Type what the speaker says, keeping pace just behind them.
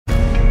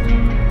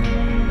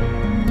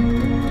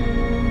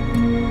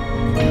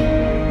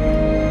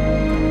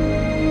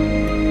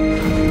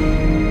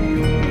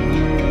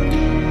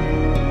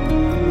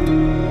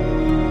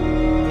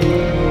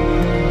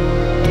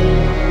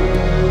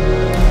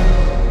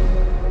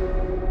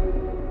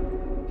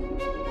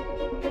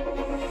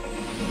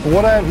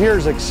What I have here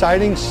is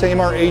exciting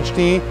Ceymar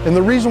HD, and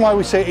the reason why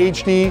we say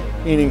HD,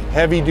 meaning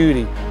heavy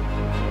duty.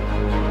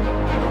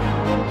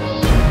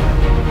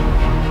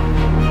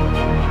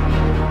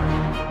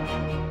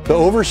 The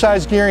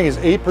oversized gearing is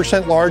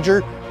 8%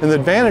 larger, and the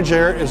advantage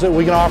there is that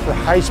we can offer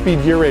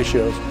high-speed gear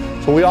ratios.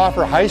 So we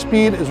offer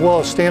high-speed as well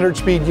as standard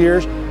speed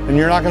gears, and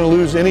you're not going to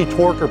lose any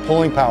torque or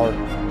pulling power.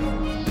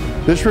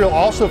 This reel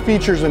also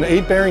features an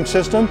 8-bearing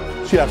system,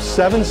 so you have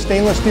 7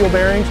 stainless steel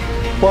bearings,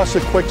 plus a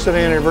quick set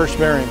anti-reverse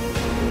bearing.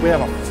 We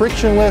have a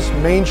frictionless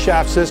main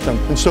shaft system,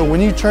 and so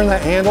when you turn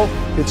that handle,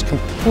 it's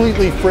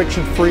completely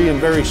friction-free and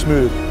very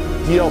smooth.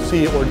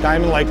 DLC, or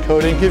diamond-like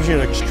coating, gives you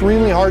an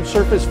extremely hard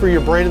surface for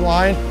your braided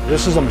line.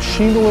 This is a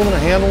machined aluminum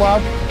handle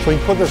knob, so you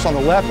can put this on the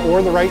left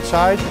or the right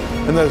side,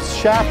 and the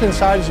shaft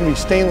inside is going to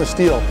be stainless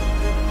steel.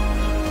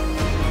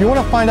 If you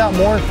want to find out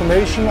more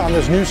information on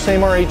this new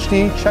Ceymar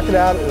HD, check it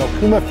out at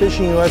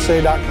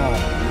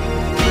okumafishingusa.com.